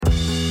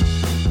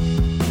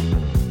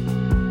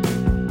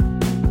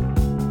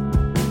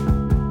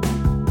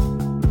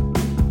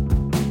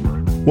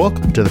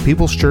Welcome to the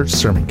People's Church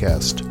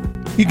Sermoncast.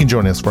 You can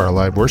join us for our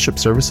live worship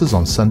services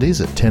on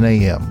Sundays at 10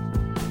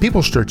 a.m.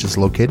 People's Church is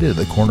located at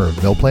the corner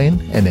of Mill Plain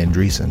and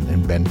Andreessen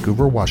in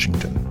Vancouver,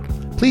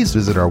 Washington. Please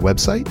visit our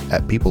website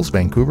at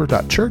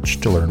peoplesvancouver.church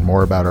to learn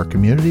more about our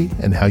community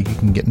and how you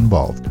can get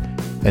involved.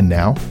 And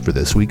now for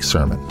this week's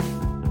sermon.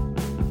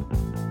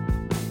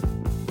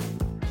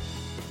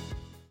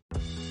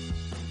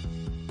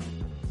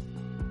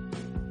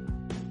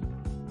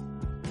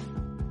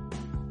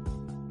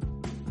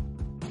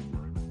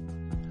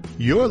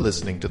 You're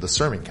listening to the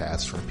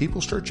Sermoncast from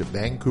People's Church of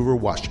Vancouver,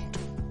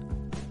 Washington.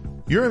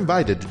 You're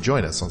invited to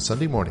join us on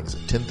Sunday mornings at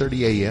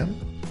 10:30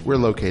 a.m. We're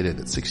located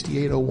at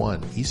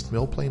 6801 East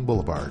Mill Plain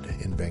Boulevard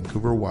in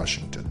Vancouver,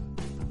 Washington.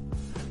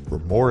 For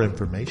more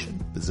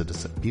information, visit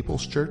us at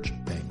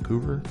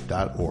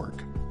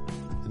peopleschurchvancouver.org.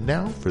 And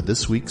now for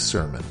this week's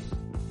sermon.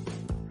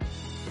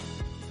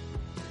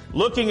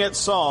 Looking at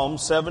Psalm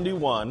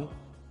 71,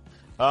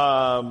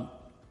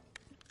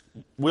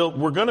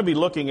 we're going to be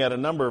looking at a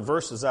number of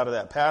verses out of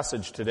that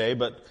passage today,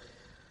 but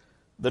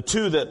the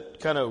two that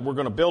we're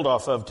going to build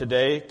off of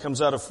today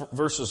comes out of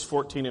verses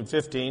 14 and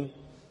 15.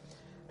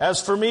 As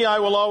for me, I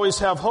will always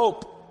have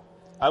hope.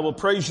 I will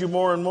praise you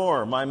more and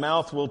more. My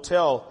mouth will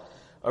tell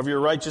of your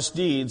righteous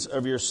deeds,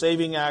 of your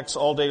saving acts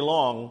all day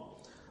long,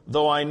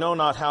 though I know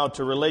not how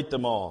to relate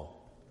them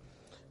all.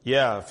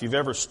 Yeah, if you've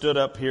ever stood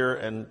up here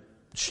and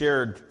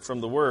shared from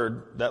the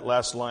Word, that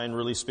last line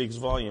really speaks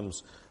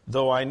volumes.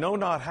 Though I know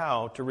not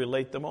how to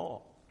relate them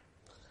all.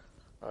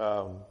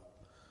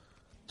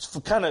 It's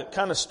kind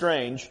of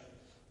strange.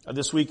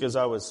 This week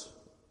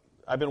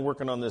I've been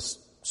working on this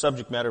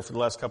subject matter for the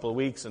last couple of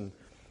weeks, and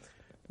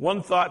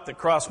one thought that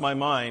crossed my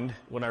mind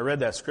when I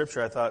read that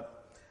scripture, I thought,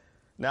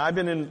 now I've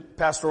been in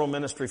pastoral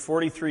ministry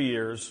 43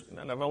 years,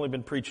 and I've only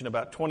been preaching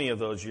about 20 of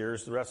those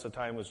years. The rest of the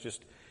time was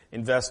just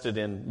invested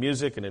in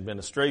music and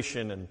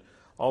administration and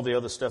all the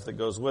other stuff that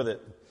goes with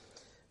it.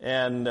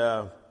 And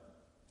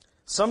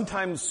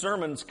sometimes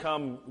sermons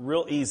come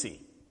real easy.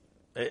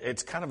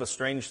 It's kind of a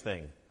strange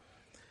thing.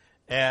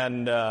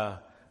 And the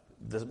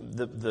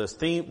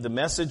theme, the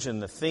message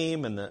and the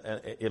theme, and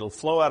it'll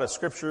flow out of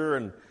Scripture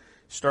and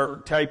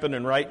start typing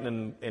and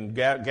writing and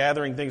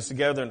gathering things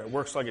together, and it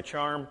works like a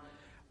charm.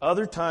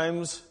 Other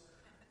times,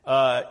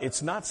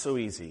 it's not so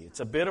easy.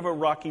 It's a bit of a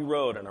rocky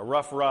road and a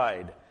rough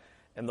ride.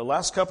 And the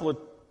last couple of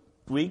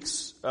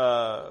weeks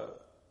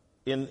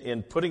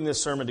in putting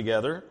this sermon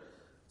together,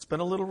 it's been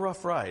a little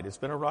rough ride. It's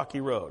been a rocky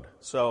road.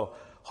 So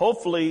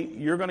hopefully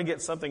you're going to get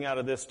something out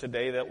of this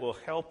today that will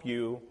help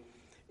you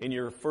in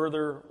your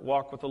further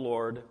walk with the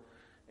Lord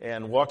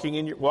and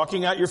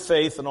walking out your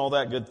faith and all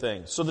that good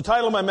thing. So the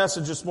title of my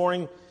message this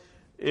morning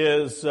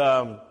is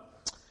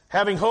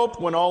Having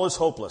Hope When All is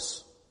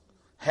Hopeless.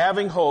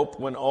 Having Hope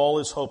When All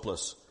is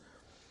Hopeless.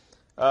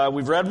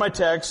 We've read my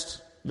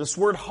text. This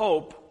word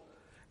hope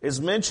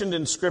is mentioned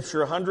in Scripture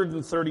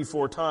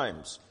 134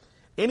 times.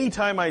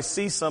 Anytime I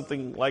see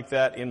something like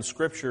that in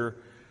Scripture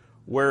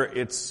where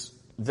it's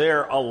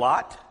there a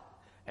lot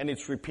and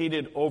it's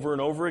repeated over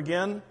and over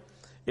again,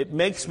 it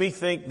makes me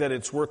think that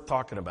it's worth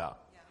talking about.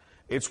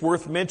 It's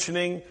worth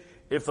mentioning.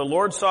 If the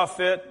Lord saw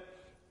fit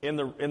in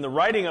the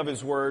writing of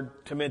His Word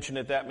to mention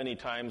it that many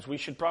times, we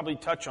should probably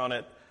touch on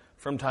it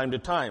from time to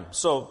time.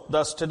 So,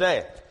 thus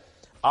today,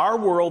 our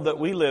world that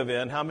we live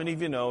in, how many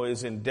of you know,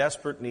 is in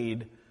desperate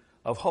need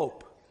of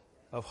hope.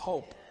 Of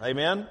hope.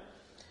 Amen?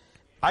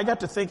 I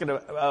got to thinking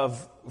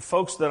of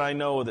folks that I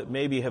know that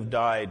maybe have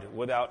died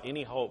without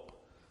any hope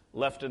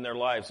left in their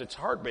lives. It's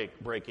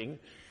heartbreaking.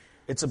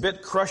 It's a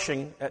bit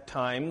crushing at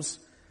times.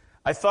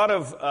 I thought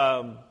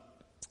of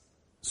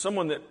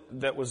someone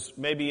that was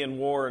maybe in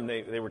war and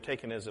they were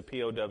taken as a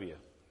POW.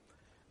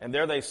 And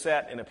there they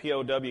sat in a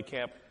POW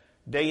camp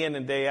day in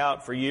and day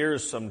out for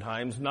years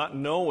sometimes, not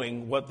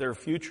knowing what their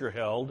future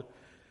held.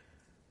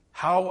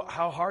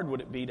 How hard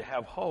would it be to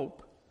have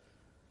hope,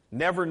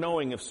 never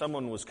knowing if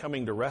someone was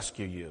coming to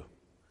rescue you?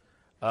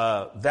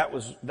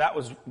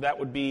 That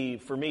would be,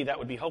 for me, that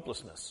would be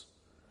hopelessness.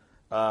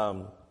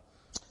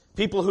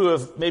 People who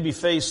have maybe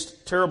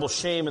faced terrible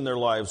shame in their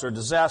lives or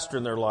disaster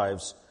in their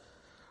lives.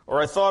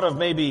 Or I thought of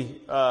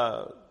maybe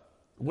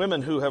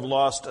women who have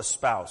lost a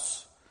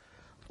spouse.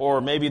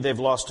 Or maybe they've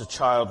lost a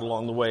child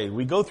along the way.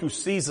 We go through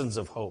seasons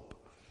of hope.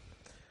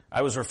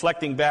 I was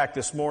reflecting back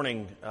this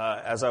morning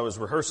as I was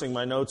rehearsing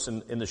my notes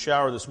in the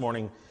shower this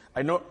morning.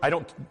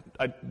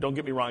 Don't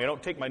get me wrong, I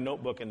don't take my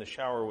notebook in the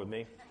shower with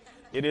me.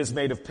 It is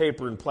made of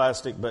paper and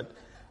plastic, but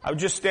I was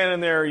just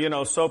standing there,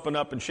 soaping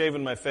up and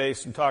shaving my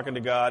face and talking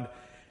to God.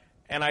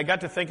 And I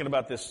got to thinking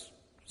about this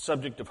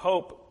subject of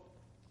hope.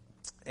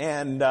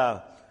 And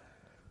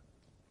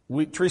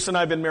Teresa and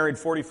I have been married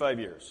 45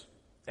 years.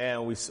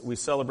 And we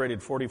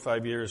celebrated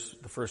 45 years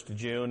the 1st of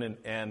June,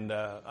 and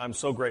I'm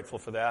so grateful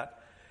for that.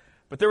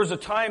 But there was a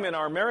time in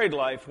our married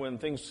life when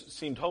things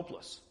seemed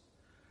hopeless.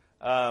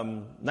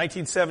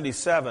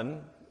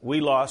 1977,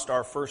 we lost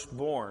our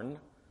firstborn,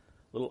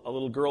 a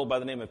little girl by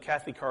the name of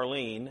Kathy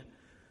Carleen,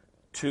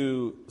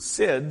 to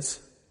SIDS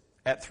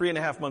at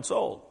 3.5 months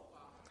old.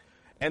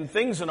 And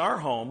things in our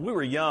home, we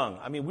were young.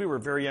 I mean, we were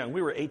very young.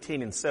 We were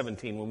 18 and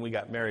 17 when we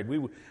got married.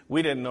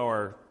 We didn't know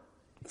her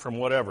from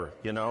whatever,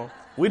 you know.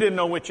 We didn't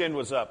know which end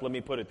was up, let me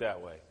put it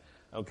that way,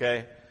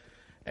 okay?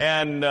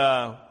 And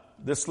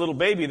this little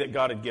baby that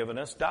God had given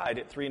us died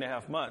at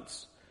 3.5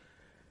 months.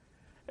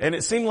 And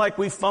it seemed like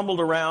we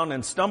fumbled around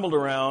and stumbled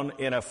around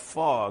in a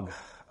fog,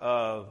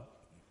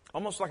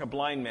 almost like a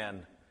blind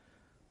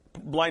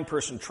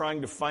person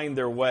trying to find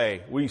their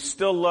way. We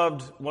still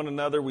loved one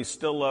another. We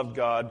still loved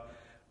God.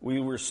 We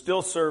were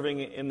still serving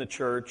in the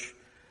church,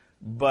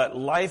 but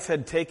life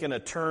had taken a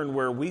turn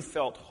where we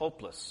felt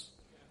hopeless.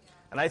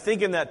 And I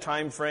think in that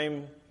time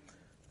frame,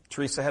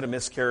 Teresa had a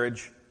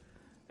miscarriage,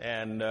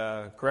 and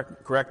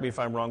correct me if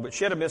I'm wrong, but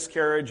she had a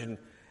miscarriage, and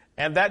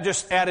that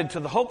just added to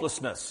the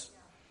hopelessness.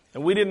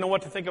 And we didn't know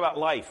what to think about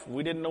life.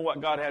 We didn't know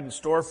what God had in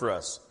store for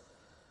us.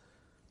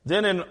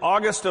 Then in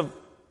August of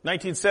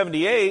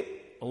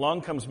 1978,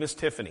 along comes Miss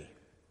Tiffany,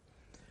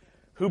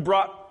 who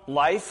brought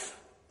life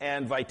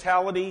and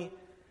vitality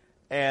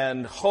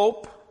and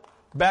hope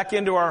back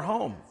into our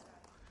home.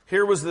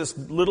 Here was this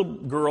little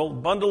girl,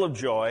 bundle of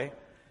joy,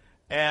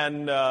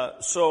 and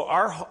so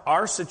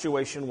our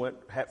situation went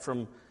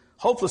from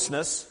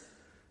hopelessness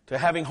to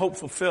having hope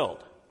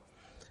fulfilled.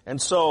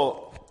 And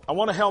so I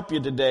want to help you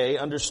today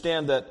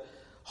understand that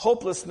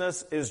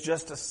hopelessness is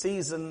just a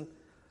season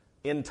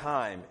in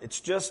time. It's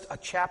just a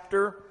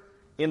chapter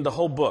in the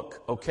whole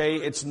book, okay?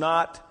 It's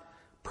not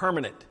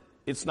permanent.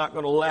 It's not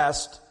going to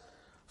last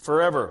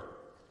forever.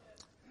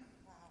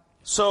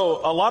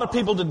 So a lot of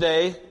people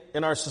today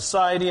in our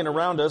society and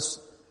around us,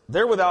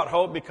 they're without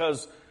hope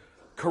because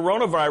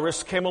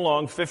coronavirus came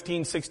along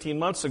 15, 16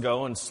 months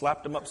ago and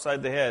slapped them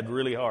upside the head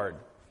really hard.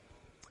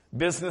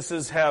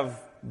 Businesses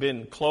have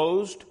been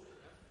closed.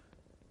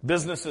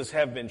 Businesses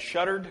have been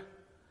shuttered.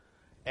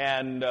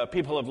 And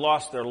people have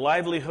lost their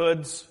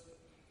livelihoods.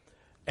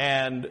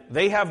 And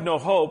they have no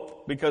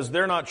hope because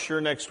they're not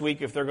sure next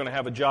week if they're going to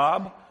have a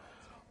job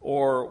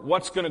or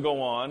what's going to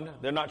go on.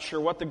 They're not sure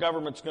what the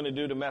government's going to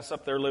do to mess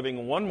up their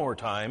living one more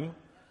time.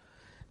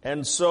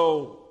 And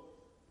so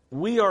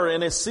we are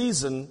in a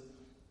season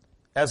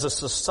as a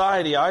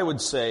society, I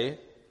would say,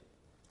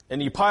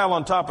 and you pile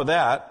on top of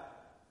that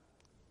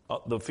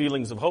the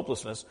feelings of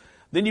hopelessness,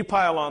 then you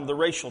pile on the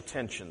racial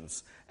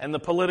tensions and the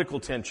political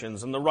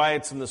tensions and the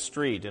riots in the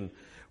street. And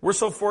we're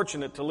so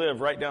fortunate to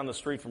live right down the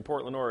street from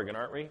Portland, Oregon,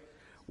 aren't we?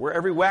 Where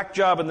every whack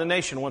job in the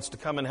nation wants to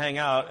come and hang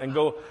out and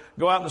go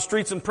out in the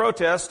streets and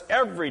protest.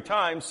 Every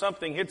time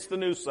something hits the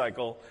news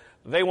cycle,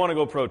 they want to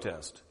go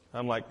protest.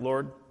 I'm like,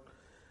 Lord,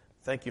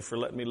 thank you for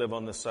letting me live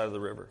on this side of the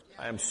river.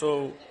 I am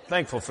so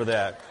thankful for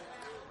that.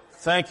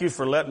 Thank you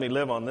for letting me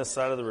live on this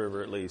side of the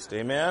river at least.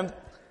 Amen?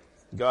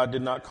 God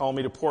did not call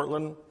me to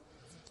Portland.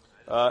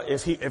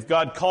 If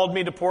God called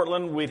me to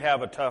Portland, we'd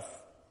have a tough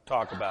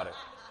talk about it.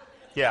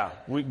 Yeah,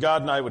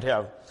 God and I would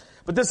have.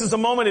 But this is a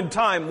moment in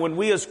time when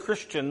we as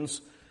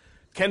Christians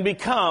can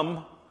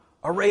become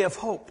a ray of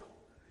hope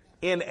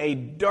in a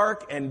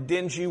dark and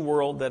dingy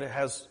world that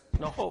has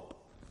no hope.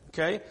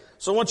 Okay?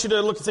 So I want you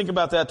to think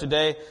about that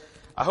today.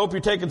 I hope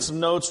you're taking some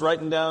notes,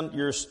 writing down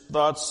your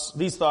thoughts,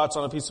 these thoughts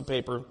on a piece of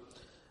paper.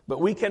 But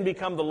we can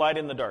become the light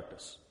in the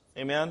darkness.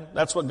 Amen?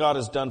 That's what God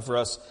has done for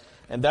us,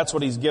 and that's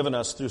what He's given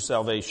us through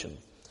salvation.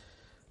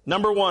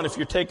 Number one, if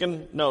you're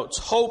taking notes,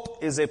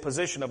 hope is a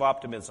position of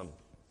optimism.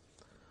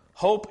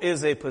 Hope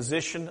is a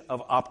position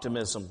of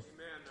optimism.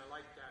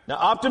 Now,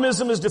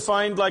 optimism is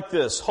defined like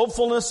this: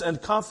 hopefulness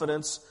and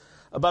confidence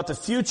about the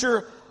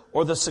future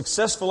or the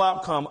successful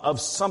outcome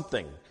of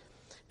something.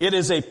 It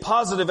is a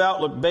positive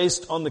outlook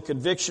based on the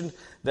conviction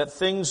that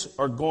things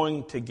are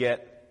going to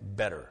get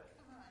better.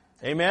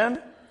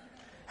 Amen?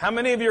 How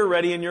many of you are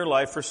ready in your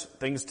life for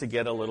things to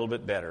get a little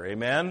bit better?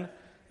 Amen?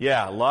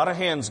 Yeah, a lot of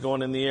hands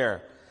going in the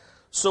air.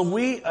 So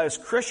we as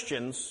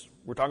Christians,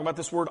 we're talking about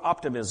this word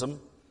optimism,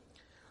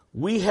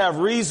 we have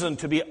reason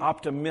to be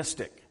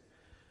optimistic.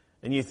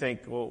 And you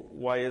think, well,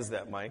 why is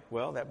that, Mike?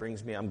 Well,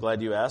 I'm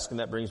glad you asked, and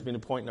that brings me to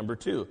point number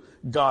 2.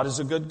 God is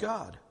a good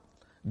God.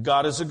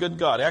 God is a good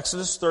God.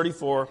 Exodus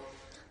 34,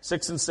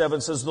 6 and 7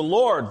 says, the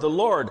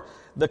Lord,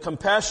 the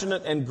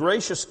compassionate and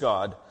gracious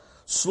God,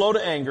 slow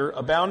to anger,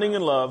 abounding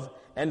in love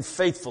and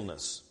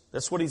faithfulness.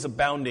 That's what He's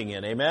abounding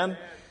in, amen?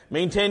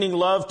 Maintaining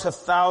love to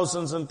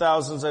thousands and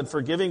thousands and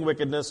forgiving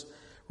wickedness,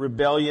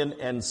 rebellion,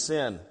 and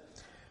sin.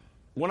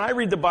 When I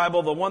read the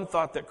Bible, the one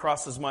thought that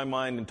crosses my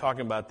mind in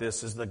talking about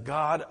this is the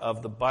God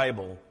of the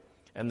Bible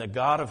and the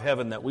God of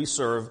heaven that we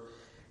serve.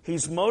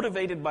 He's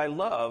motivated by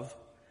love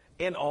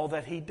in all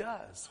that He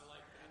does.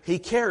 He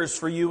cares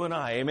for you and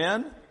I.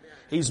 Amen?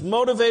 He's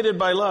motivated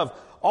by love.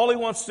 All He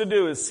wants to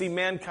do is see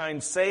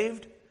mankind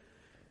saved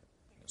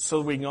so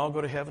we can all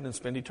go to heaven and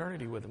spend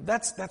eternity with Him.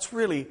 That's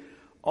really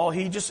all.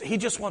 He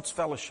just wants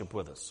fellowship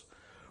with us.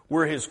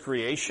 We're His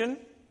creation.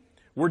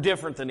 We're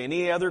different than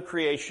any other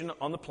creation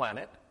on the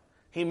planet.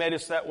 He made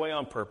us that way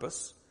on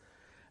purpose.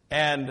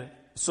 And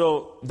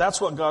so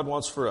that's what God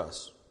wants for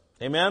us.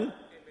 Amen? Amen.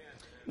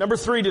 Number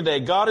 3 today,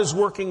 God is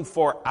working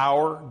for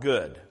our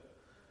good.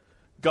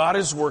 God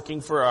is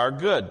working for our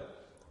good.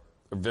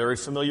 A very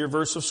familiar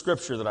verse of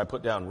Scripture that I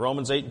put down,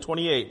 Romans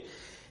 8:28.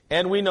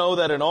 And we know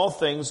that in all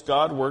things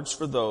God works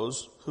for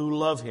those who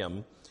love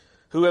Him,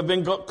 who have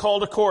been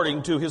called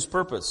according to His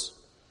purpose.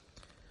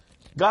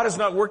 God is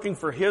not working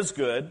for His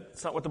good.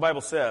 It's not what the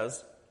Bible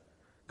says.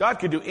 God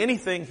could do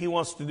anything He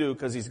wants to do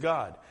because He's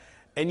God.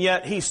 And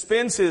yet He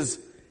spends His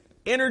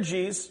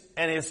energies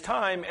and His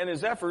time and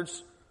His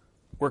efforts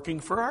working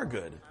for our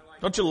good.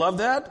 Don't you love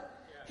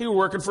that? He was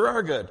working for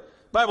our good.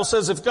 The Bible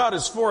says if God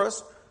is for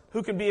us,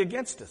 who can be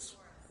against us?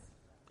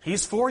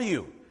 He's for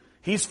you.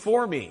 He's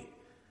for me.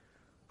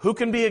 Who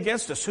can be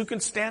against us? Who can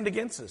stand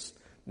against us?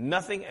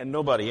 Nothing and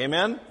nobody.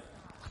 Amen?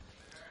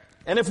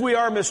 And if we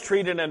are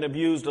mistreated and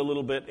abused a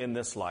little bit in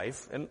this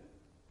life, and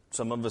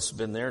some of us have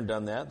been there and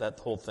done that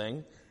whole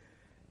thing,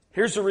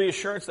 here's the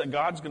reassurance that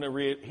God's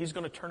He's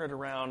going to turn it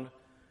around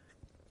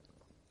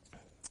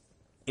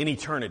in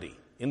eternity,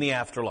 in the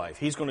afterlife.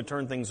 He's going to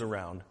turn things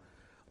around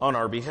on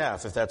our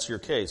behalf, if that's your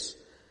case.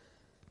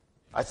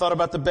 I thought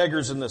about the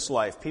beggars in this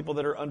life, people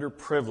that are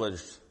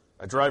underprivileged.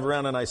 I drive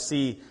around and I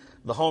see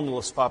the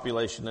homeless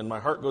population, and my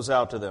heart goes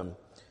out to them.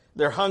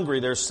 They're hungry,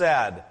 they're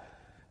sad.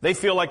 They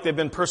feel like they've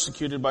been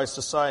persecuted by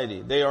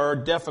society. They are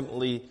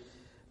definitely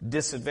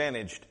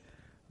disadvantaged.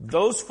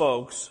 Those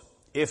folks,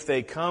 if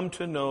they come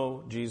to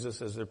know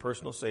Jesus as their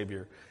personal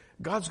Savior,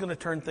 God's going to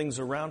turn things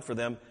around for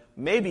them,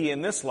 maybe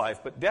in this life,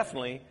 but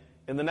definitely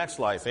in the next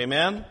life.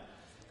 Amen?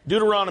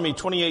 Deuteronomy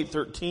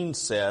 28:13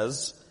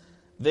 says,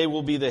 they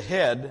will be the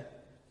head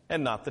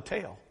and not the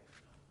tail.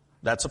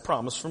 That's a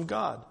promise from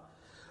God.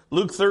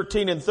 Luke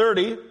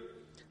 13:30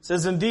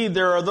 says, indeed,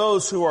 there are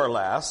those who are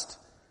last,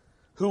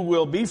 who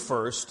will be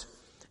first,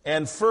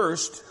 and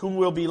first who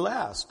will be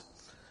last.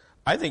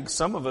 I think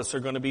some of us are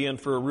going to be in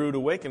for a rude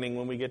awakening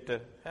when we get to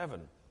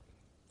heaven.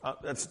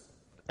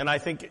 And I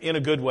think in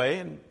a good way,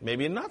 and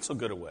maybe in not so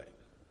good a way.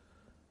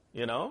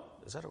 You know?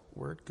 Is that a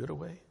word, good a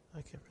way? I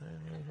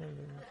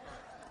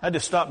had to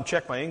stop and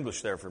check my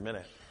English there for a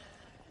minute.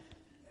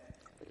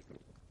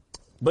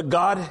 But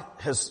God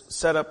has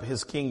set up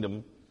His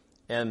kingdom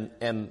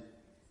and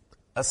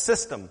a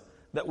system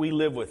that we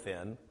live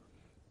within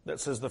that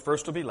says the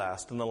first will be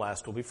last and the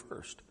last will be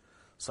first.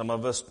 Some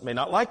of us may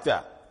not like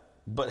that,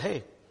 but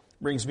hey,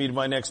 brings me to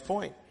my next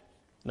point.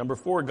 Number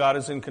 4, God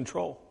is in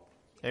control.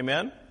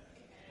 Amen?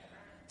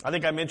 I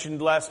think I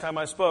mentioned last time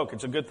I spoke,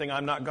 it's a good thing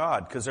I'm not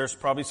God, because there's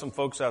probably some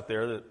folks out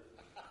there that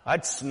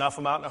I'd snuff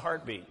them out in a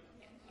heartbeat.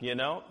 You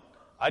know?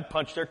 I'd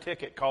punch their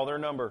ticket, call their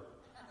number.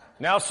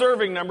 Now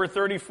serving number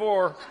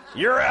 34.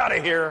 You're out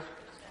of here.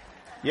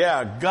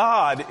 Yeah,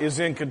 God is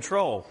in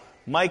control.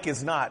 Mike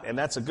is not, and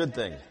that's a good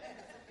thing.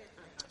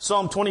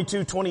 Psalm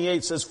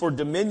 22:28 says, for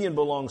dominion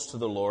belongs to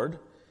the Lord,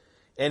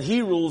 and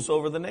He rules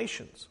over the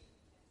nations.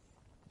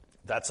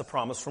 That's a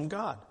promise from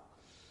God.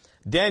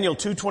 Daniel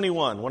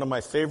 2:21, one of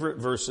my favorite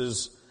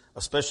verses,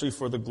 especially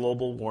for the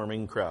global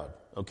warming crowd.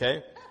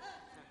 Okay?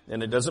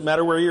 And it doesn't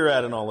matter where you're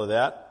at in all of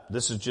that.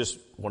 This is just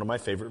one of my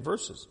favorite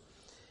verses.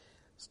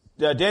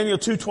 Daniel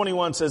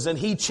 2:21 says, and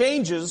He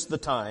changes the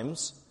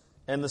times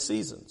and the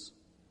seasons.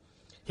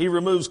 He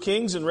removes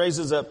kings and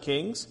raises up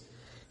kings.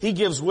 He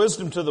gives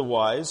wisdom to the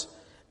wise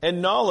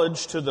and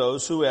knowledge to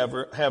those who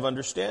ever have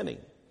understanding.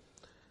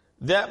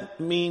 That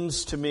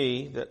means to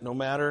me that no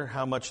matter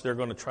how much they're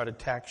going to try to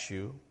tax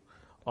you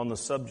on the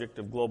subject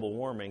of global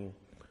warming,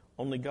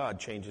 only God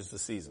changes the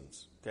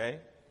seasons. Okay?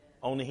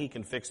 Only He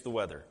can fix the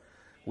weather.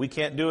 We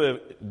can't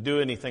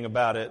do anything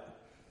about it.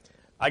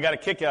 I got a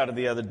kick out of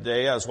the other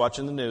day. I was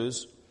watching the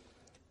news,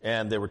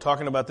 and they were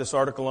talking about this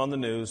article on the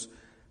news.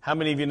 How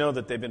many of you know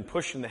that they've been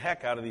pushing the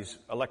heck out of these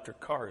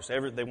electric cars?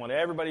 They want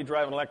everybody to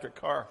drive an electric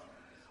car.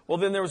 Well,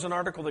 then there was an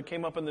article that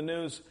came up in the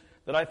news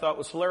that I thought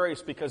was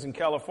hilarious, because in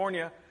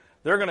California,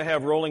 they're going to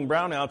have rolling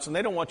brownouts, and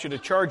they don't want you to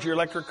charge your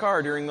electric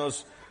car during the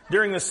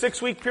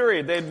 6-week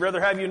period. They'd rather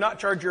have you not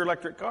charge your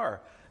electric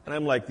car. And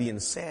I'm like, the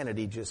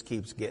insanity just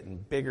keeps getting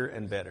bigger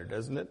and better,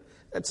 doesn't it?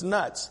 That's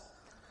nuts.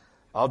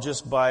 I'll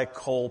just buy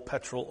coal,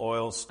 petrol,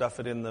 oil, stuff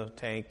it in the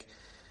tank,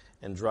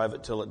 and drive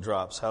it till it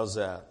drops. How's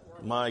that?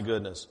 My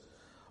goodness.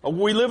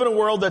 We live in a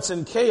world that's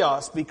in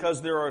chaos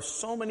because there are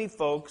so many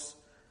folks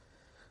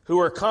who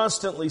are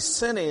constantly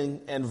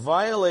sinning and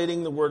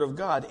violating the Word of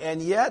God. And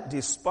yet,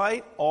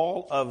 despite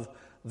all of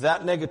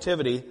that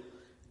negativity,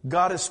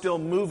 God is still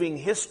moving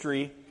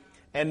history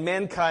and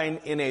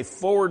mankind in a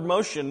forward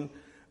motion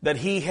that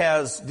He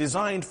has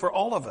designed for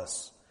all of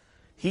us.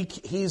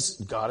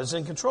 God is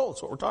in control.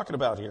 That's what we're talking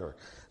about here.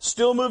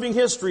 Still moving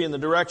history in the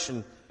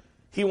direction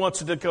He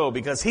wants it to go,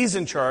 because He's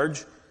in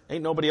charge.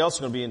 Ain't nobody else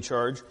going to be in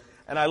charge.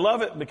 And I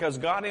love it because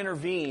God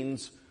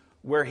intervenes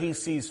where He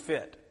sees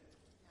fit.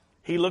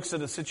 He looks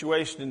at a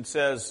situation and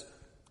says,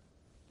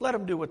 let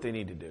them do what they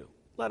need to do.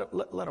 Let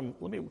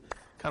me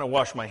kind of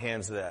wash my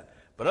hands of that.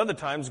 But other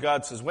times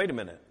God says, wait a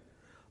minute.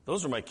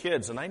 Those are my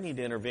kids, and I need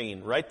to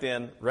intervene right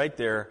then, right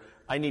there.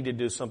 I need to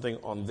do something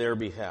on their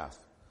behalf.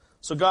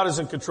 So God is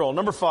in control.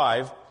 Number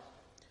 5, the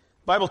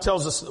Bible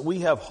tells us that we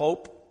have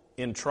hope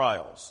in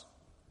trials.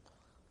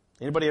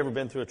 Anybody ever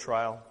been through a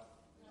trial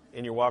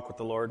in your walk with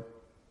the Lord?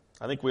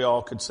 I think we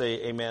all could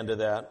say amen to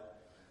that.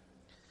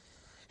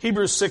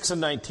 Hebrews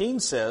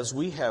 6:19 says,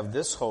 we have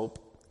this hope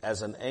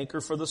as an anchor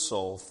for the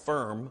soul,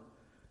 firm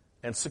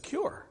and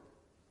secure.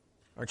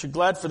 Aren't you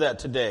glad for that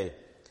today?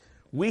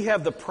 We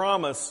have the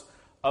promise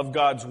of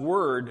God's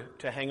Word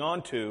to hang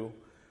on to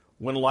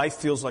when life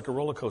feels like a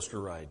roller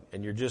coaster ride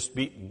and you're just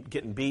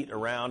getting beat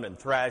around and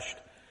thrashed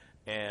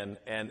and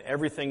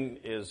everything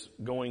is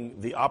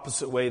going the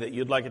opposite way that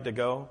you'd like it to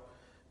go.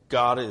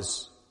 God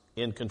is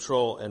in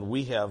control, and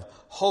we have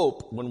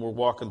hope when we're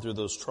walking through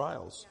those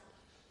trials.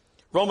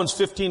 Romans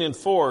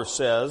 15:4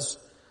 says,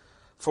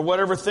 for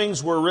whatever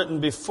things were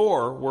written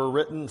before were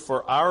written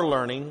for our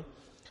learning,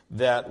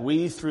 that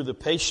we, through the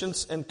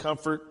patience and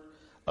comfort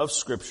of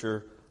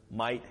Scripture,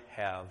 might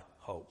have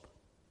hope.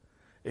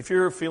 If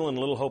you're feeling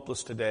a little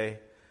hopeless today,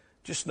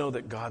 just know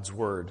that God's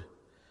Word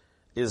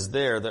is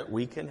there that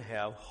we can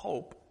have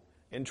hope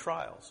in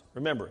trials.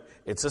 Remember,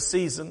 it's a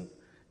season.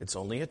 It's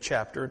only a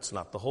chapter. It's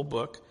not the whole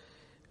book.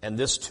 And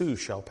this too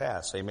shall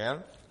pass.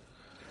 Amen?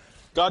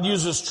 God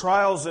uses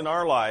trials in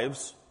our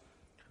lives,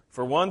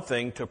 for one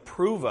thing, to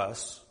prove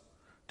us,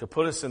 to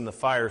put us in the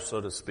fire,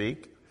 so to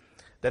speak,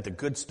 that the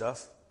good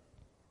stuff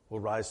will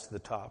rise to the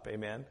top.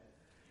 Amen?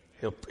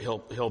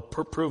 He'll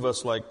prove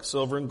us like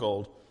silver and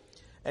gold.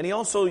 And he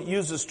also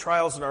uses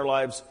trials in our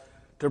lives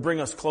to bring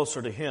us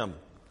closer to him.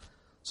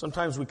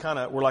 Sometimes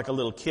we're like a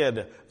little kid.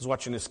 I was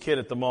watching this kid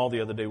at the mall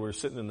the other day. We were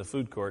sitting in the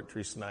food court,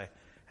 Teresa and I,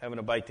 having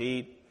a bite to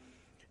eat.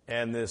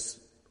 And this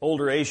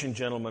older Asian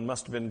gentleman,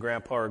 must have been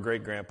grandpa or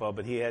great-grandpa,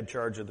 but he had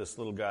charge of this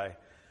little guy.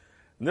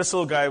 And this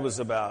little guy was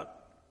about,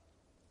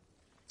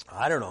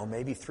 I don't know,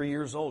 maybe 3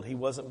 years old. He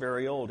wasn't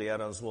very old. He had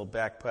on his little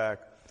backpack.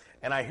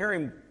 And I hear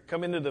him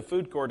come into the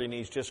food court, and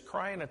he's just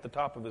crying at the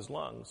top of his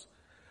lungs.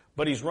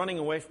 But he's running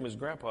away from his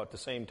grandpa at the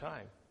same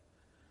time.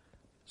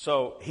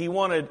 So he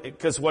wanted,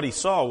 because what he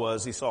saw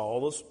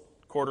all those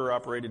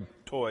quarter-operated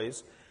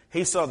toys.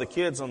 He saw the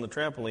kids on the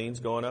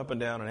trampolines going up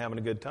and down and having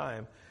a good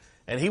time.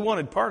 And he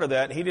wanted part of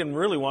that, and he didn't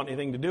really want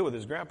anything to do with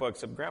his grandpa,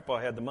 except grandpa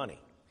had the money.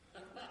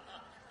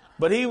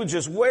 But he was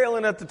just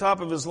wailing at the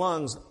top of his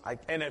lungs.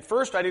 And at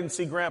first I didn't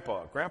see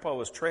grandpa. Grandpa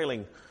was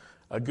trailing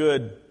a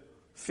good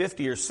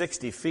 50 or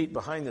 60 feet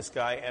behind this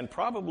guy, and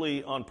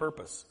probably on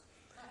purpose.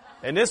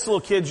 And this little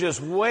kid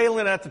just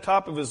wailing at the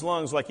top of his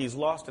lungs like he's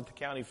lost at the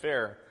county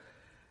fair.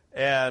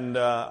 And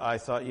I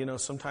thought,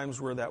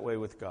 sometimes we're that way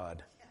with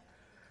God.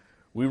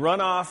 We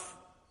run off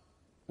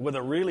with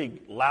a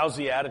really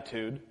lousy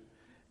attitude,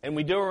 and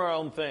we do our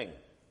own thing.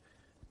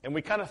 And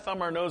we kind of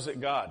thumb our nose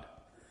at God.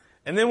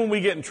 And then when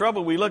we get in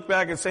trouble, we look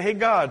back and say, hey,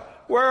 God,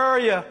 where are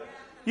you?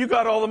 You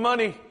got all the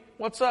money.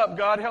 What's up,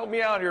 God? Help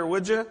me out here,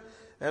 would you?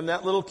 And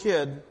that little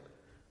kid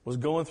was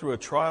going through a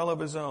trial of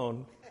his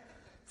own.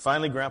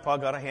 Finally, Grandpa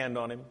got a hand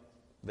on him.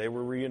 They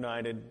were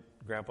reunited.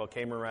 Grandpa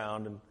came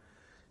around and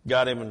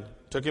got him and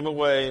took him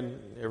away,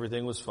 and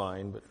everything was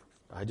fine. But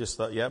I just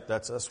thought, yep,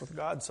 that's us with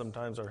God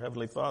sometimes, our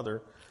Heavenly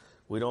Father.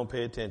 We don't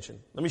pay attention.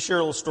 Let me share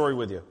a little story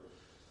with you.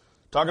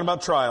 Talking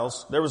about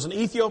trials, there was an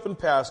Ethiopian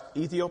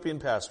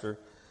pastor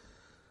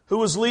who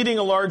was leading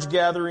a large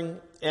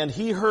gathering, and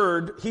he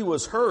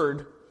was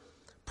heard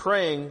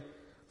praying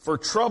for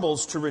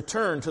troubles to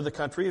return to the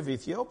country of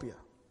Ethiopia.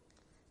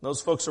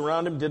 Those folks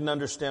around him didn't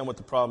understand what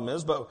the problem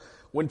is, but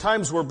when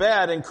times were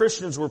bad and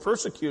Christians were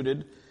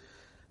persecuted,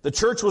 the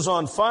church was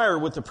on fire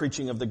with the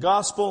preaching of the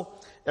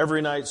gospel.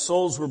 Every night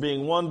souls were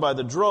being won by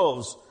the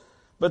droves.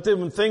 But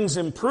then when things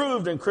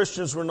improved and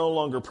Christians were no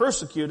longer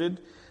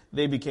persecuted,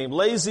 they became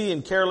lazy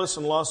and careless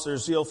and lost their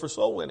zeal for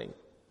soul winning.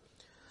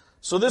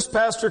 So this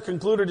pastor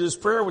concluded his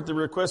prayer with the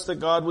request that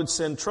God would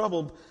send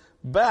trouble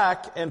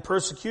back and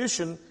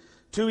persecution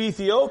to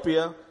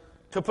Ethiopia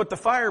to put the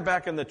fire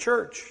back in the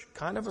church.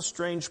 Kind of a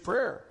strange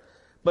prayer.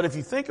 But if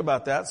you think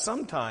about that,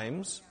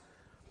 sometimes,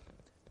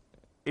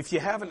 if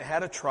you haven't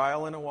had a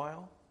trial in a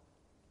while,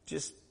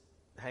 just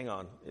hang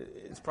on.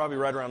 It's probably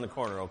right around the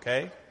corner,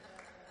 okay?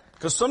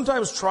 Because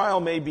sometimes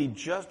trials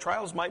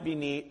might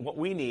be what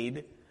we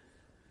need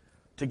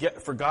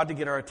for God to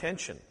get our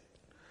attention.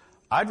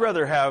 I'd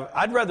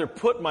rather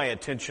put my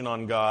attention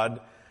on God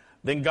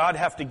than God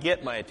have to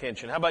get my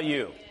attention. How about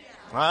you?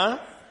 Huh?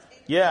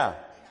 Yeah.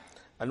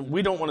 And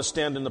we don't want to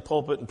stand in the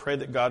pulpit and pray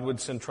that God would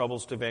send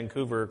troubles to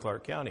Vancouver or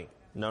Clark County.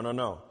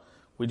 No.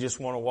 We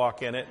just want to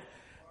walk in it.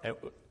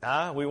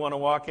 We want to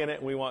walk in it,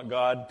 and we want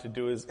God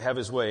to have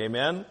His way.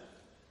 Amen?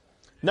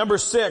 Number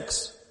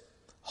 6,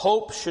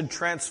 hope should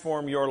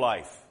transform your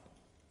life.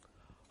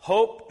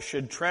 Hope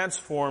should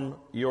transform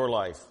your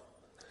life.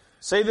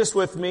 Say this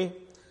with me.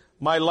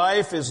 My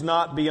life is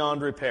not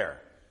beyond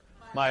repair.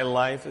 My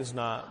life is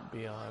not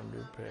beyond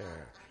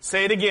repair.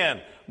 Say it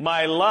again.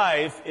 My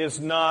life is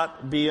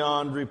not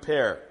beyond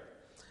repair.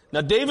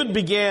 Now, David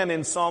began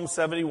in Psalm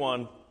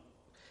 71.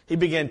 He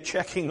began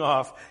checking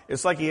off.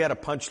 It's like he had a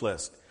punch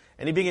list.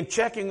 And he began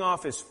checking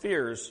off his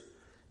fears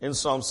in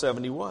Psalm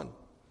 71.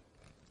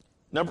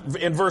 Now,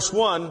 in verse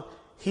 1,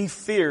 he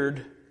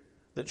feared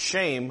that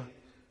shame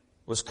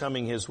was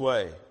coming his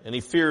way. And he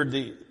feared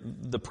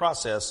the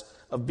process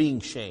of being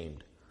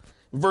shamed.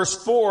 In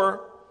verse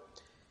 4,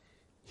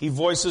 he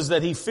voices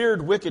that he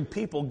feared wicked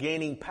people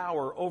gaining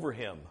power over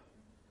him.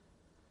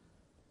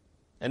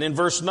 And in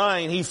verse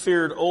 9, he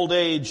feared old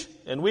age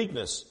and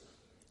weakness.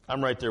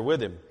 I'm right there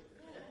with him.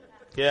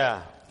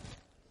 Yeah.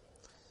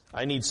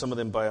 I need some of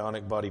them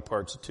bionic body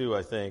parts too,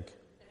 I think.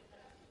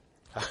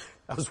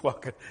 I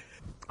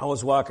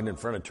was walking in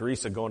front of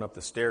Teresa going up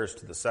the stairs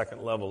to the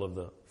second level of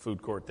the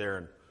food court there,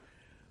 and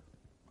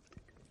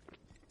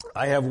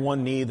I have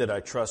one knee that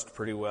I trust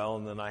pretty well,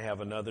 and then I have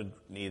another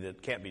knee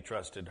that can't be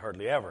trusted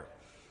hardly ever.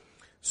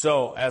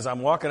 So as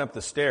I'm walking up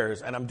the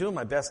stairs, and I'm doing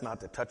my best not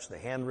to touch the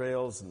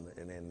handrails and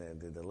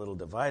the little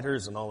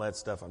dividers and all that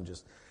stuff,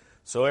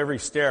 so every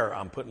stair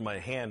I'm putting my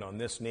hand on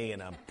this knee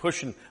and I'm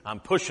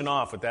pushing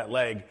off with that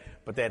leg,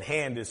 but that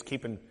hand is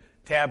keeping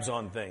tabs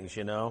on things,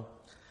 you know.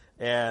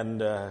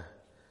 And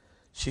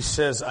she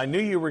says, I knew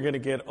you were going to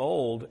get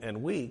old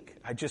and weak.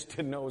 I just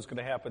didn't know it was going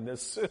to happen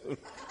this soon.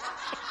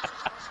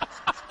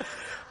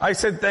 I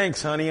said,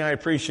 thanks, honey. I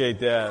appreciate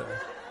that.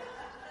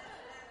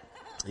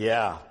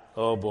 Yeah.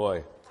 Oh,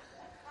 boy.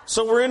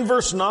 So we're in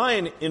verse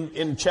 9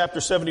 in chapter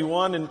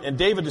 71, and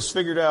David has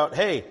figured out,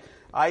 hey,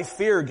 I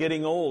fear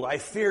getting old. I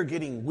fear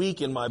getting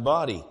weak in my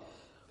body.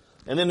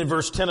 And then in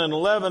verse 10 and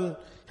 11,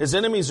 his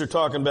enemies are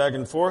talking back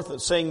and forth,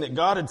 saying that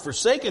God had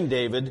forsaken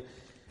David,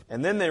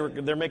 and then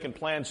they're making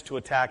plans to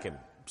attack him.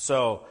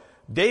 So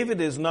David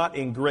is not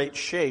in great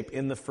shape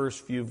in the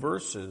first few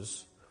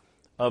verses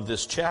of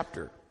this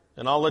chapter.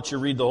 And I'll let you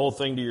read the whole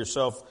thing to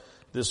yourself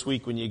this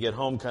week when you get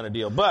home kind of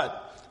deal.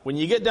 But when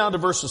you get down to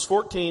verses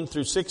 14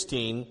 through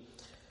 16,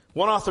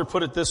 one author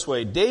put it this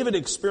way: David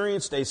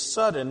experienced a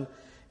sudden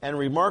and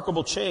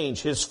remarkable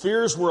change. His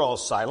fears were all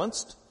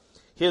silenced,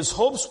 his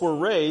hopes were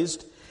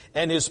raised,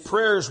 and his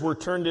prayers were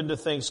turned into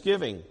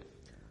thanksgiving.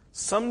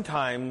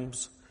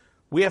 Sometimes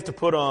we have to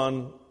put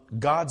on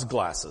God's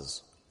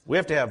glasses. We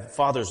have to have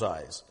Father's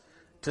eyes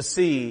to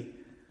see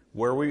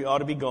where we ought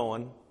to be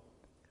going,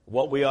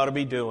 what we ought to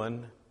be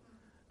doing,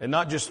 and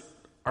not just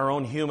our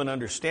own human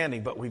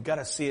understanding, but we've got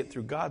to see it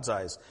through God's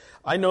eyes.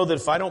 I know that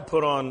if I don't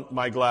put on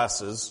my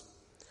glasses,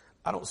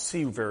 I don't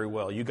see very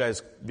well. You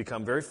guys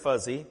become very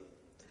fuzzy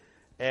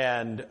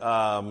and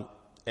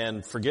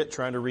forget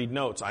trying to read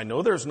notes. I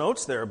know there's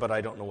notes there, but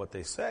I don't know what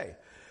they say.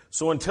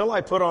 So until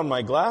I put on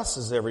my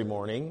glasses every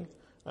morning,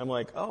 I'm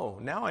like, oh,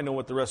 now I know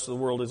what the rest of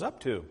the world is up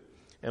to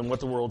and what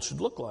the world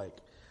should look like.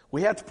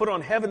 We have to put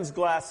on heaven's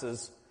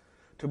glasses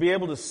to be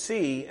able to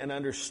see and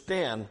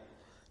understand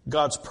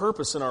God's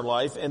purpose in our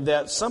life, and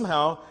that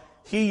somehow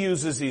He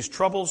uses these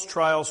troubles,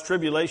 trials,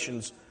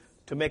 tribulations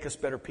to make us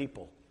better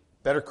people,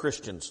 better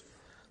Christians,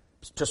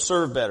 to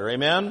serve better.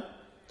 Amen?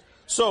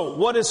 So,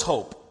 what is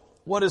hope?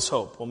 What is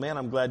hope? Well, man,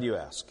 I'm glad you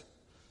asked.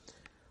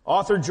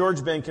 Author George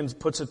Benkins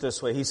puts it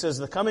this way. He says,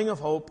 the coming of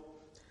hope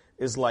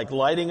is like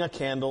lighting a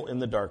candle in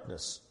the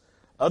darkness.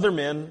 Other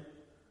men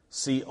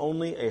see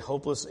only a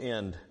hopeless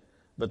end,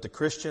 but the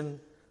Christian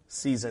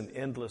sees an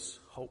endless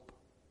hope.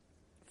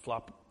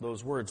 Flop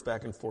those words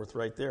back and forth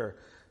right there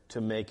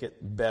to make it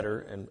better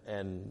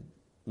and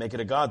make it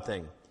a God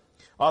thing.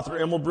 Author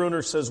Emil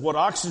Brunner says, what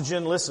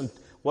oxygen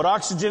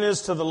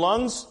is to the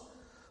lungs,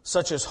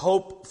 such as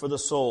hope for the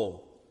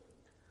soul.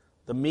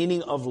 The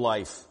meaning of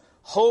life.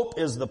 Hope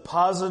is the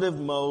positive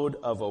mode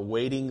of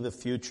awaiting the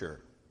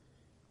future.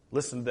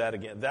 Listen to that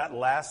again. That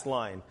last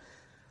line.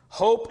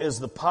 Hope is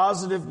the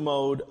positive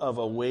mode of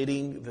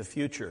awaiting the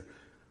future.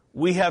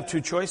 We have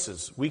two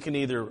choices. We can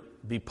either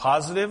be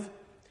positive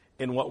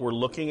in what we're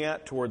looking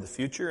at toward the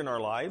future in our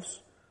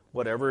lives,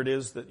 whatever it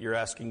is that you're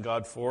asking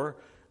God for,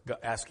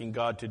 asking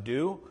God to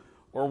do,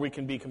 or we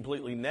can be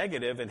completely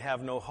negative and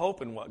have no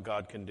hope in what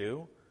God can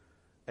do,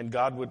 and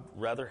God would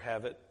rather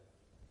have it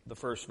the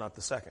first, not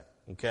the second.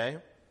 Okay?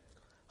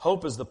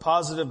 Hope is the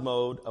positive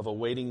mode of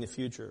awaiting the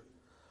future.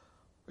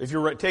 If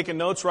you're taking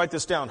notes, write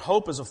this down.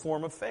 Hope is a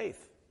form of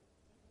faith.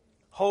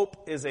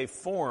 Hope is a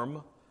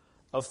form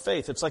of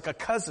faith. It's like a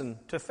cousin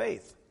to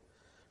faith.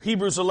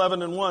 Hebrews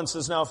 11:1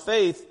 says, now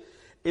faith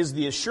is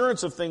the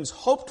assurance of things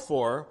hoped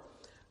for,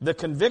 the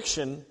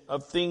conviction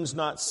of things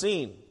not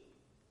seen.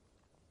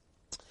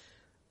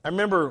 I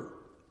remember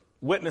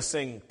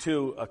witnessing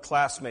to a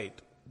classmate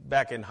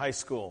back in high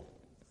school.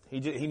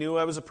 He knew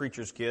I was a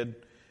preacher's kid.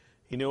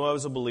 He knew I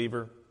was a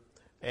believer.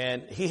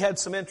 And he had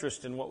some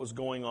interest in what was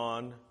going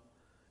on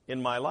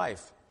in my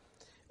life.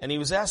 And he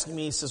was asking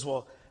me, he says,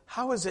 well,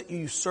 how is it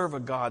you serve a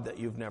God that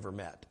you've never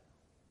met?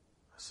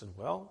 I said,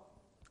 well,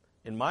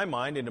 in my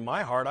mind and in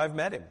my heart, I've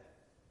met Him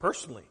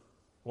personally,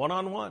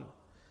 one-on-one.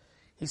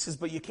 He says,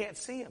 but you can't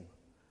see Him.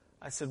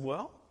 I said,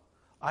 well,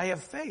 I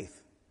have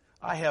faith.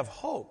 I have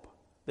hope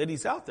that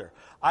He's out there.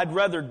 I'd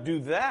rather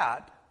do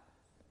that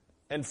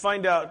and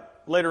find out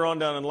later on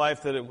down in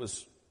life that it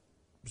was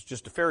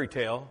just a fairy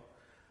tale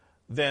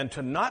than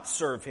to not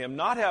serve Him,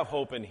 not have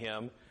hope in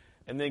Him,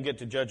 and then get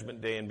to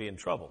Judgment Day and be in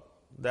trouble.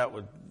 That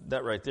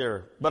right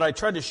there. But I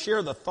tried to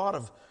share the thought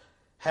of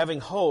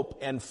having hope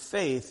and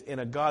faith in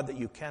a God that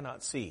you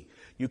cannot see.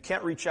 You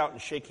can't reach out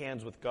and shake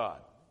hands with God.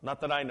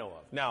 Not that I know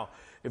of. Now,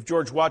 if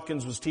George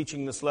Watkins was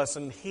teaching this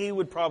lesson, he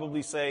would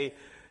probably say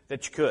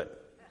that you could.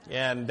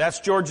 And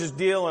that's George's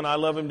deal, and I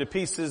love him to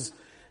pieces.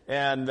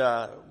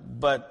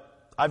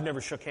 But I've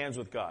never shook hands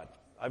with God.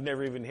 I've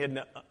never even hidden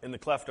in the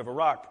cleft of a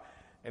rock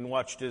and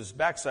watched his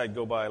backside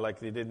go by like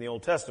they did in the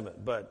Old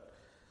Testament. But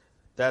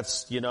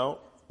that's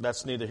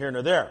neither here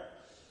nor there.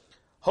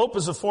 Hope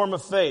is a form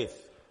of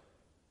faith.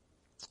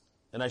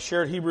 And I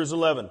shared Hebrews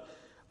 11.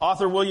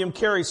 Author William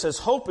Carey says,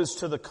 hope is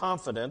the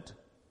confident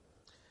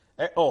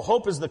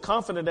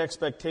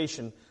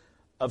expectation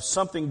of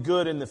something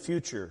good in the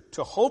future.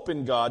 To hope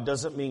in God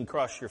doesn't mean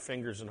cross your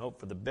fingers and hope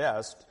for the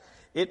best.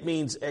 It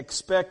means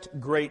expect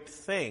great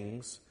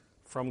things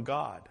from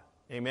God.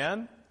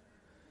 Amen?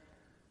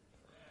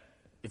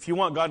 If you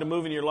want God to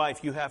move in your life,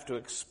 you have to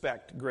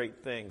expect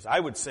great things. I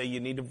would say you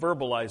need to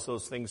verbalize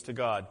those things to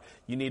God.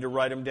 You need to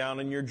write them down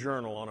in your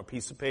journal on a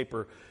piece of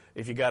paper.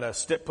 If you got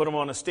to put them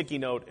on a sticky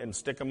note and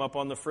stick them up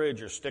on the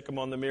fridge or stick them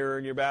on the mirror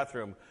in your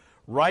bathroom.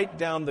 Write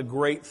down the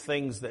great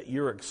things that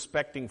you're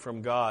expecting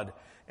from God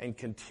and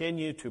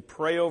continue to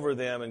pray over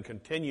them and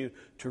continue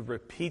to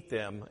repeat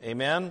them.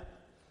 Amen?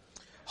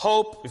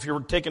 Hope, if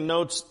you're taking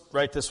notes,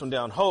 write this one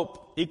down.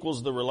 Hope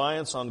equals the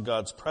reliance on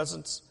God's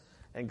presence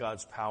and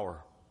God's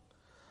power.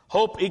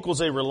 Hope equals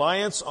a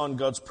reliance on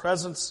God's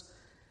presence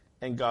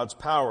and God's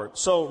power.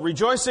 So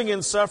rejoicing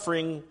in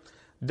suffering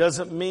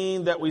doesn't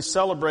mean that we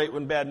celebrate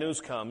when bad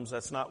news comes.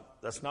 That's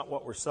not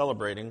what we're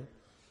celebrating.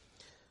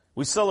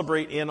 We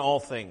celebrate in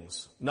all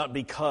things, not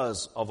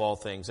because of all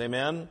things.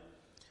 Amen?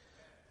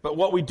 But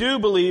what we do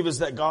believe is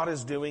that God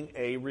is doing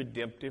a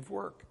redemptive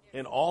work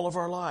in all of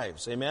our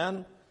lives.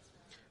 Amen?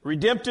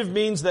 Redemptive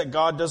means that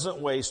God doesn't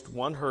waste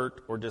one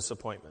hurt or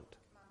disappointment.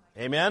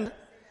 Amen?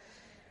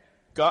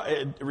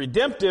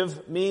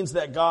 Redemptive means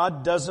that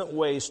God doesn't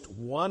waste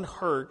one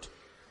hurt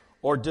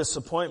or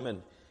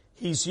disappointment.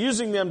 He's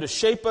using them to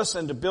shape us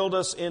and to build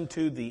us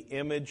into the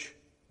image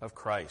of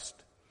Christ.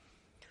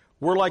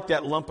 We're like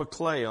that lump of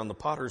clay on the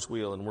potter's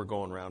wheel, and we're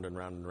going round and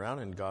round and round,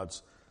 and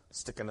God's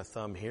sticking a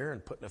thumb here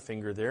and putting a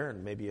finger there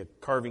and maybe a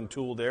carving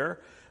tool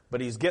there.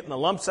 But He's getting the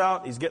lumps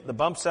out, He's getting the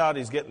bumps out,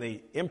 He's getting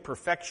the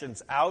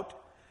imperfections out,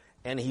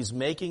 and He's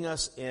making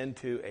us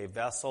into a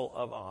vessel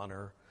of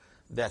honor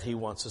that He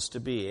wants us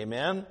to be.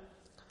 Amen?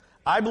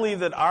 I believe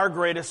that our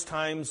greatest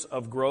times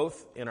of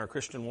growth in our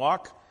Christian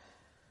walk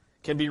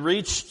can be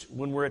reached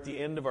when we're at the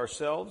end of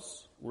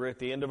ourselves, we're at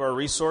the end of our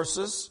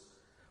resources,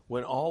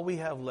 when all we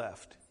have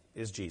left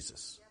is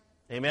Jesus.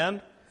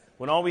 Amen?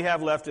 When all we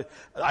have left,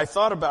 I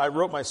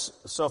wrote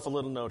myself a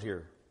little note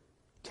here.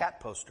 Cat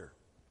poster.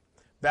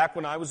 Back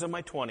when I was in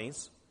my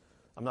 20s,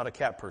 I'm not a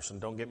cat person,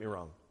 don't get me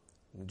wrong.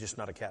 I'm just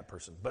not a cat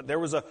person. But there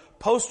was a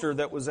poster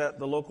that was at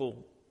the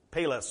local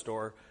Payless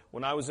store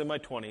when I was in my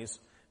 20s,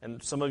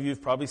 and some of you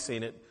have probably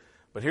seen it.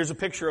 But here's a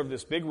picture of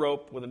this big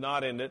rope with a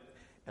knot in it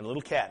and a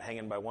little cat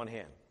hanging by one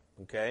hand.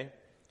 Okay?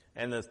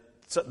 And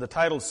the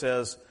title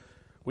says,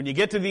 when you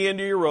get to the end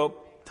of your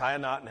rope, tie a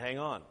knot and hang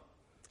on.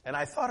 And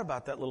I thought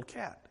about that little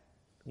cat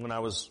when I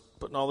was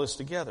putting all this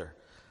together.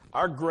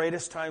 Our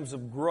greatest times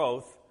of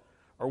growth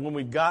are when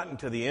we've gotten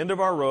to the end of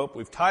our rope,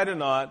 we've tied a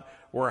knot,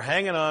 we're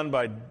hanging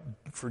on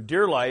for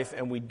dear life,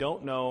 and we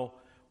don't know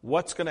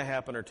what's going to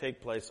happen or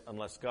take place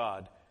unless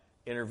God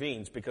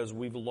intervenes, because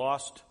we've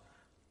lost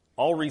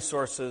all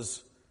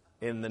resources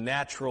in the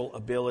natural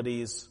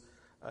abilities,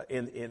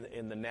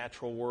 in the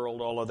natural world,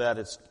 all of that.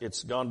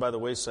 It's gone by the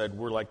wayside.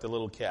 We're like the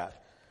little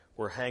cat.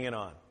 We're hanging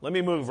on. Let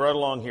me move right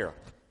along here,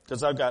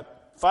 because I've got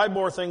 5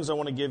 more things I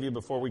want to give you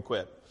before we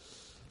quit.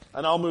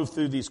 And I'll move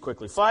through these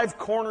quickly. 5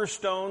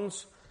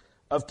 cornerstones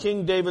of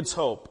King David's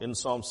hope in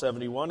Psalm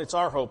 71. It's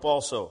our hope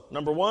also.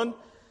 Number 1,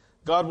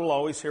 God will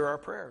always hear our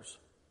prayers.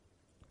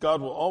 God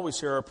will always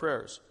hear our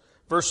prayers.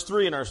 Verse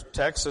 3 in our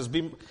text says,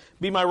 Be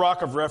my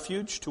rock of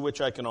refuge, to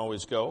which I can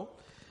always go.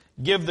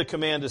 Give the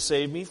command to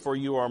save me, for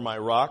you are my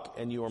rock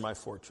and you are my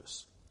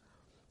fortress.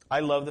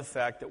 I love the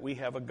fact that we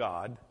have a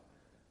God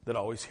that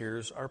always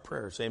hears our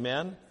prayers.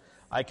 Amen?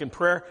 I can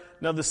pray.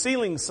 Now, the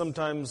ceiling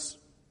sometimes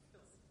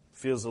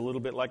feels a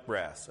little bit like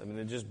brass. I mean,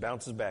 it just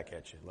bounces back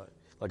at you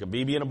like a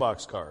BB in a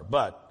boxcar.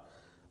 But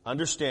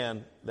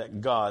understand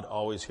that God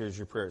always hears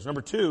your prayers.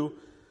 Number 2,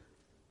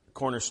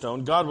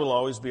 cornerstone, God will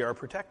always be our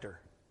protector.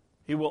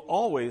 He will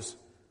always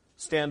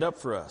stand up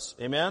for us.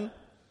 Amen?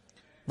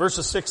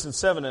 Verses 6 and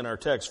 7 in our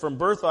text. From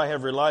birth I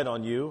have relied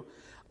on you.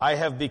 I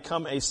have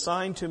become a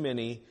sign to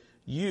many.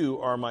 You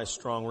are my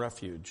strong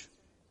refuge.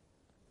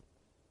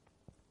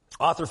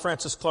 Author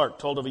Francis Clark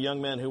told of a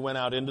young man who went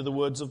out into the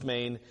woods of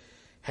Maine,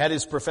 had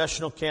his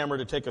professional camera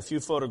to take a few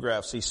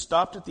photographs. He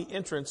stopped at the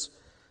entrance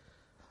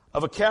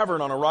of a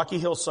cavern on a rocky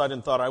hillside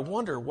and thought, I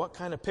wonder what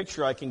kind of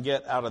picture I can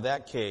get out of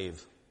that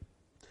cave.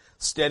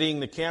 Steadying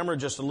the camera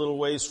just a little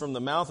ways from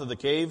the mouth of the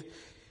cave,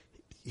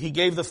 he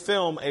gave the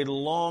film a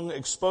long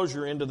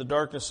exposure into the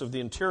darkness of the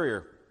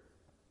interior.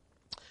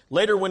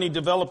 Later, when he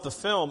developed the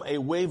film, a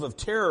wave of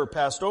terror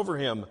passed over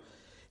him.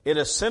 In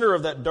the center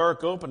of that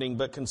dark opening,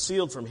 but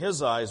concealed from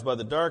his eyes by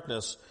the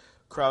darkness,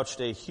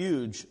 crouched a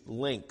huge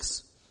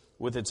lynx,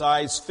 with its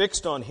eyes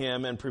fixed on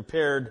him and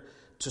prepared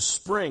to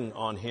spring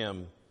on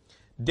him.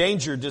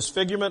 Danger,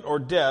 disfigurement, or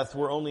death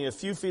were only a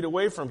few feet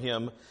away from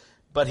him,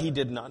 but he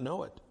did not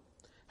know it.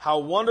 How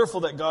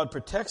wonderful that God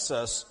protects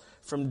us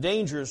from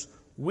dangers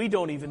we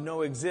don't even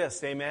know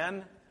exist.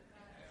 Amen?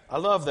 I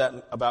love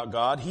that about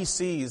God. He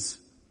sees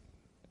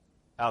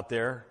out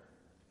there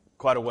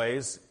quite a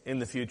ways in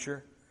the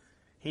future.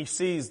 He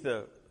sees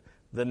the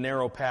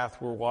narrow path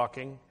we're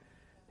walking,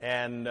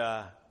 and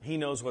He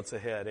knows what's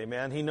ahead.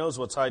 Amen? He knows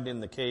what's hiding in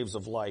the caves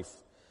of life.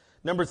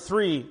 Number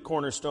 3,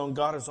 cornerstone,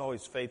 God is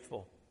always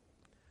faithful.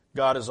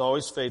 God is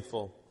always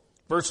faithful.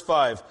 Verse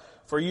 5,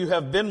 for you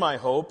have been my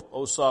hope,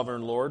 O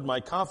sovereign Lord, my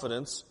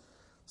confidence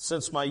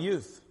since my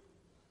youth.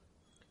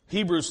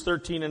 Hebrews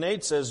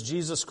 13:8 says,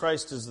 Jesus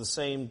Christ is the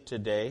same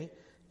today,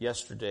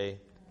 yesterday,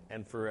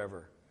 and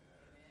forever.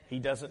 He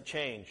doesn't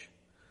change.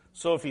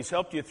 So if He's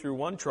helped you through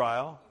one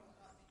trial,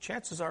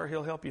 chances are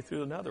He'll help you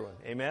through another one.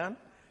 Amen?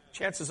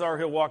 Chances are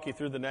He'll walk you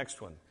through the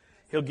next one.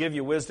 He'll give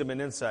you wisdom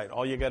and insight.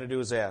 All you got to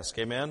do is ask.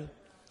 Amen?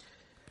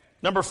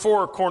 Number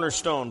 4,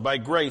 cornerstone. By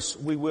grace,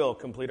 we will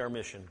complete our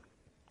mission.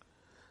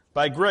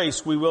 By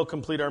grace, we will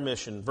complete our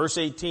mission. Verse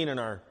 18 in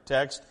our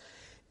text,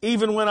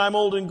 even when I'm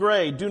old and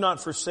gray, do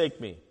not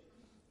forsake me.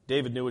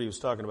 David knew what he was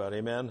talking about.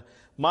 Amen?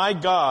 My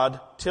God,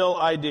 till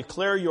I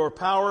declare your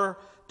power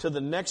to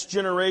the next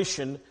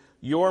generation,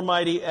 your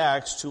mighty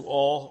acts to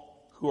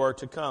all who are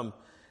to come.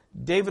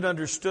 David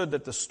understood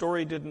that the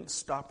story didn't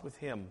stop with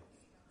him.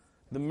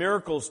 The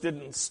miracles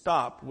didn't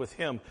stop with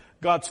him.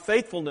 God's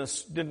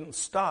faithfulness didn't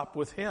stop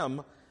with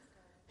him.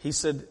 He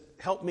said,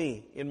 help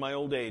me in my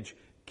old age.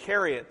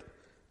 Carry it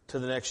to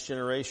the next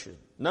generation.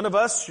 None of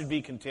us should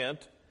be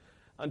content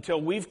until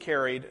we've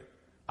carried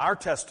our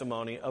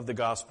testimony of the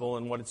gospel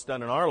and what it's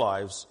done in our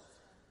lives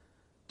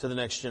to the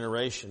next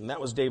generation. And that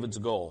was David's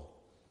goal.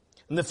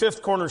 And the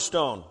 5th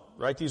cornerstone,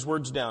 write these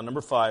words down.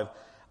 Number 5,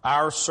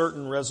 our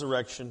certain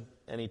resurrection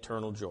and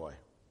eternal joy.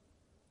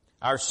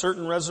 Our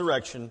certain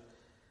resurrection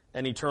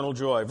and eternal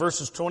joy.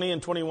 Verses 20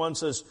 and 21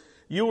 says,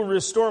 you will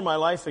restore my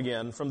life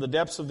again. From the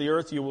depths of the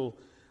earth you will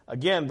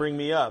again bring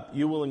me up.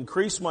 You will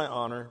increase my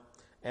honor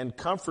and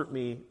comfort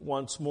me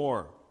once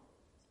more.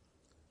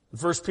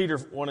 1 Peter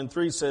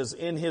 1:3 says,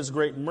 in His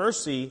great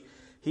mercy,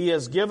 He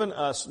has given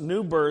us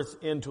new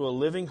birth into a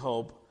living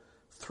hope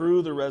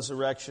through the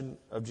resurrection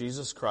of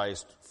Jesus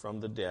Christ from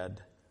the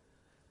dead.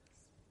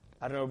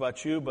 I don't know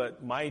about you,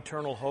 but my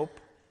eternal hope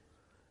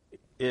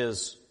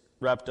is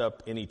wrapped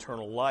up in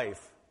eternal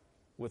life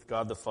with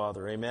God the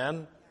Father.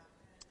 Amen?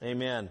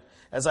 Amen.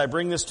 As I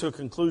bring this to a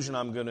conclusion,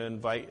 I'm going to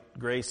invite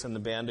Grace and the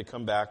band to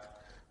come back.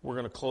 We're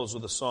going to close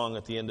with a song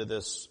at the end of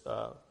this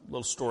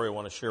little story I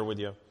want to share with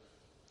you.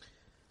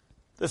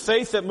 The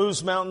faith that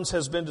moves mountains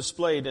has been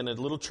displayed in a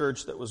little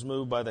church that was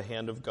moved by the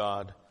hand of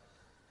God.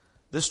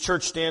 This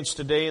church stands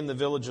today in the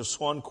village of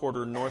Swan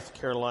Quarter, North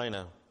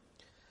Carolina.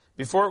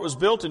 Before it was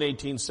built in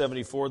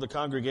 1874, the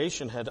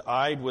congregation had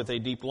eyed with a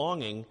deep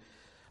longing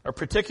a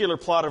particular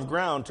plot of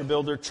ground to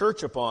build their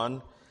church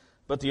upon,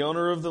 but the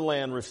owner of the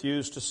land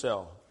refused to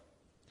sell.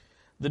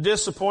 The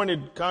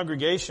disappointed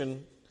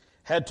congregation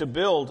had to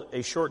build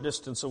a short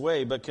distance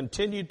away, but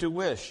continued to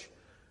wish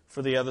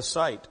for the other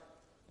site.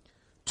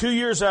 2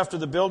 years after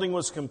the building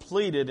was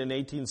completed in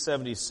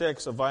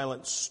 1876, a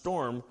violent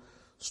storm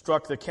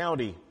struck the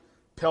county.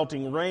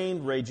 Pelting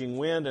rain, raging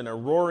wind, and a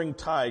roaring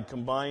tide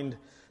combined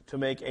to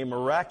make a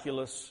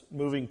miraculous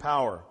moving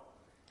power.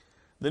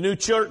 The new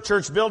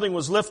church building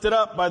was lifted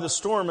up by the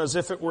storm as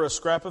if it were a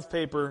scrap of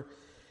paper,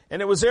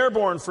 and it was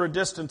airborne for a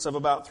distance of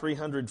about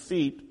 300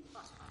 feet.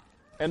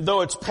 And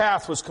though its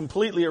path was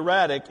completely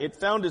erratic, it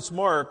found its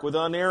mark with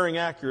unerring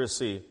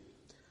accuracy.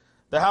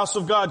 The house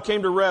of God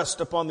came to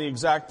rest upon the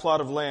exact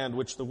plot of land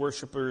which the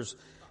worshipers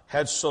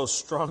had so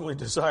strongly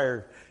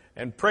desired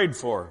and prayed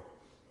for.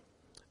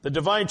 The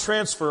divine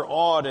transfer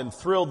awed and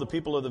thrilled the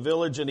people of the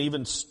village and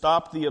even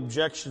stopped the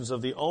objections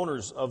of the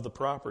owners of the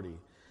property.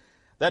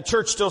 That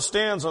church still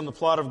stands on the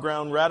plot of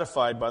ground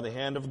ratified by the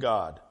hand of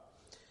God.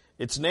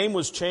 Its name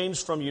was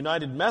changed from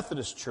United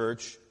Methodist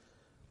Church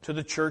to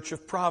the Church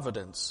of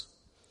Providence,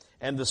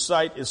 and the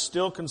site is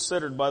still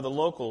considered by the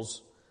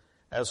locals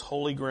as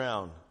holy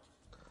ground.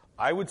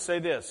 I would say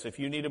this, if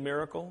you need a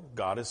miracle,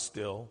 God is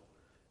still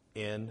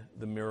in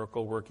the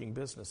miracle working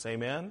business.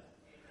 Amen?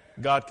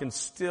 God can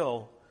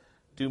still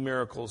do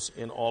miracles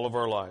in all of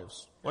our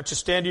lives. I want you to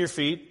stand to your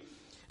feet,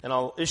 and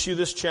I'll issue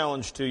this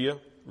challenge to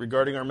you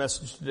regarding our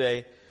message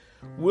today.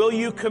 Will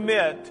you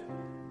commit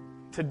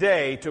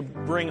today to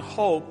bring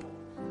hope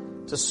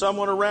to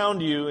someone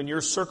around you in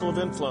your circle of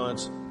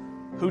influence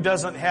who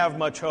doesn't have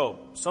much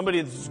hope?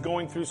 Somebody that's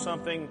going through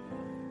something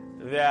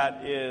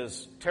that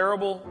is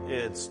terrible,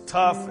 it's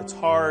tough, it's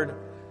hard.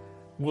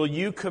 Will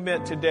you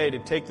commit today to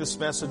take this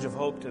message of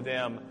hope to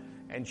them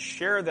and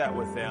share that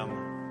with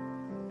them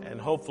and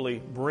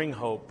hopefully bring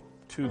hope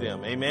to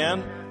them?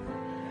 Amen?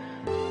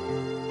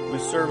 We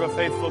serve a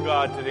faithful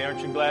God today. Aren't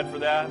you glad for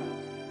that?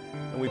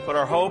 And we put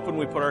our hope and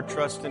we put our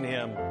trust in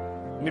Him.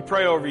 Let me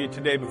pray over you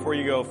today before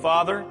you go.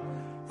 Father,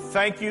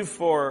 thank you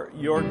for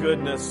your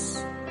goodness,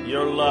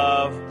 your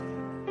love,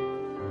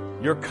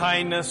 your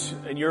kindness,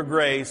 and your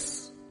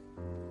grace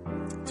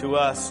to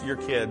us, your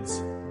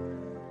kids.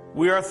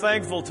 We are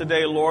thankful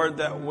today, Lord,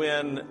 that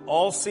when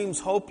all seems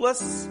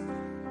hopeless,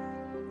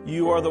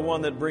 you are the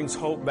one that brings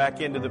hope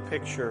back into the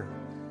picture.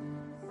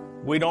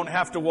 We don't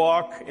have to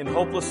walk in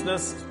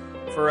hopelessness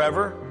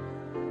forever.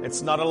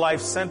 It's not a life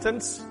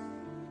sentence.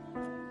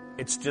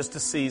 It's just a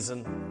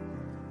season.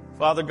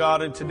 Father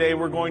God, and today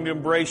we're going to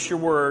embrace your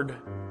word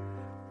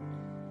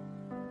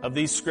of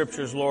these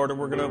scriptures, Lord, and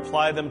we're going to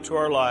apply them to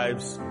our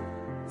lives.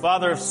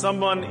 Father, if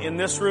someone in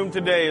this room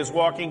today is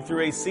walking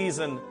through a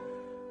season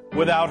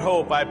without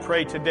hope, I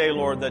pray today,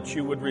 Lord, that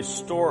you would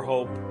restore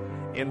hope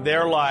in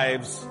their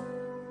lives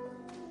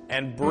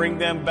and bring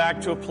them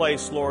back to a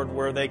place, Lord,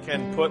 where they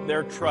can put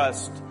their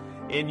trust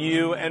in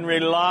you and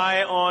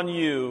rely on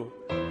you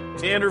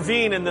to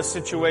intervene in this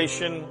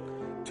situation,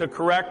 to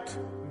correct,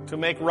 to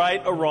make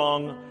right a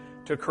wrong,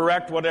 to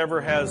correct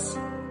whatever has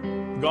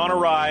gone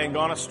awry and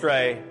gone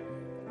astray.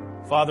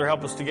 Father,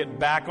 help us to get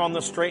back on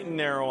the straight and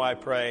narrow, I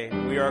pray.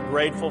 We are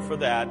grateful for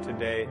that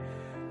today.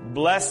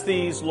 Bless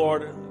these,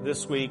 Lord,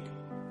 this week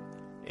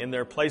in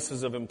their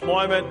places of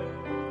employment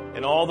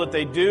and all that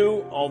they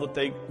do,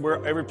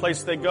 every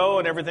place they go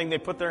and everything they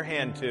put their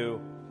hand to.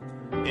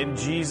 In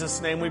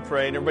Jesus' name we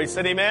pray. And everybody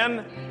said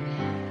amen.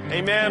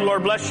 Amen.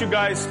 Lord bless you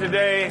guys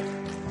today.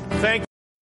 Thank you.